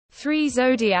3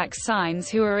 zodiac signs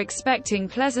who are expecting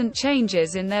pleasant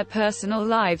changes in their personal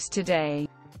lives today.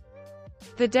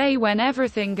 The day when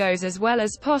everything goes as well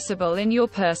as possible in your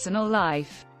personal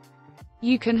life.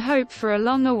 You can hope for a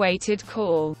long-awaited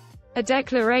call, a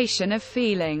declaration of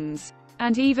feelings,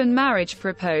 and even marriage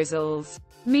proposals.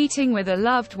 Meeting with a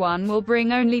loved one will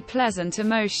bring only pleasant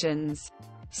emotions.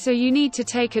 So you need to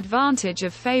take advantage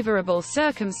of favorable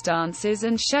circumstances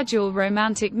and schedule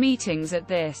romantic meetings at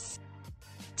this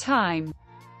time.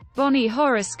 Bonnie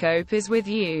Horoscope is with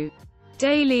you.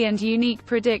 Daily and unique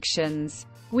predictions.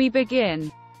 We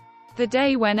begin the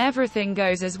day when everything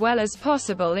goes as well as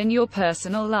possible in your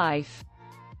personal life.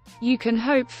 You can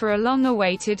hope for a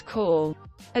long-awaited call,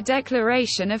 a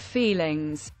declaration of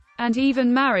feelings, and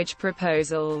even marriage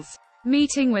proposals.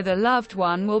 Meeting with a loved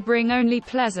one will bring only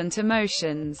pleasant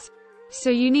emotions. So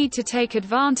you need to take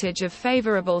advantage of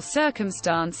favorable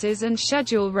circumstances and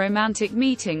schedule romantic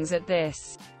meetings at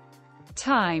this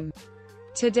time.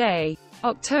 Today,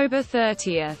 October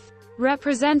 30th.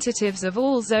 Representatives of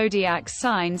all zodiac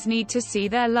signs need to see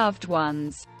their loved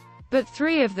ones. But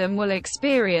 3 of them will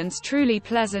experience truly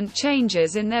pleasant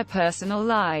changes in their personal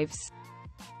lives.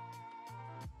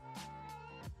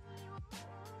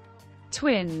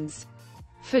 Twins.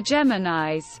 For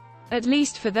Geminis, at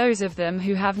least for those of them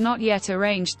who have not yet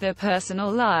arranged their personal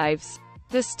lives,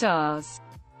 the stars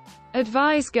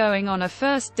advise going on a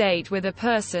first date with a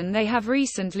person they have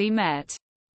recently met.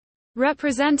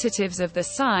 Representatives of the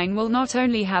sign will not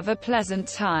only have a pleasant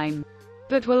time,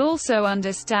 but will also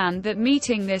understand that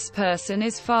meeting this person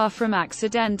is far from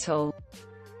accidental.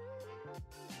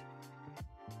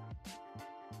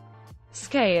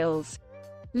 Scales.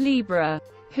 Libra.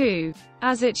 Who,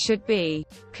 as it should be,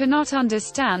 cannot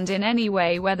understand in any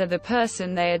way whether the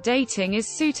person they are dating is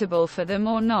suitable for them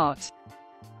or not,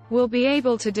 will be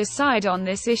able to decide on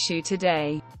this issue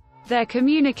today. Their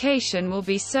communication will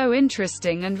be so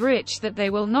interesting and rich that they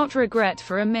will not regret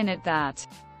for a minute that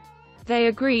they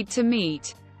agreed to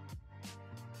meet.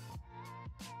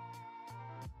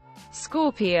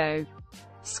 Scorpio.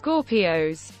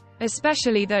 Scorpios,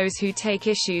 especially those who take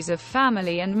issues of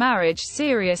family and marriage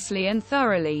seriously and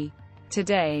thoroughly,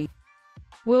 today,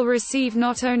 will receive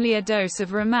not only a dose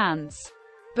of romance,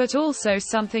 but also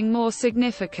something more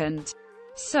significant.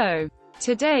 So,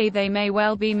 today they may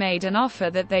well be made an offer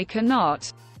that they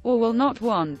cannot, or will not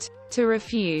want, to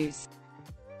refuse.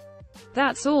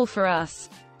 That's all for us.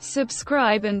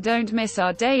 Subscribe and don't miss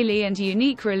our daily and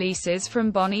unique releases from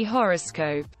Bonnie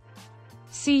Horoscope.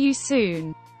 See you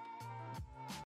soon.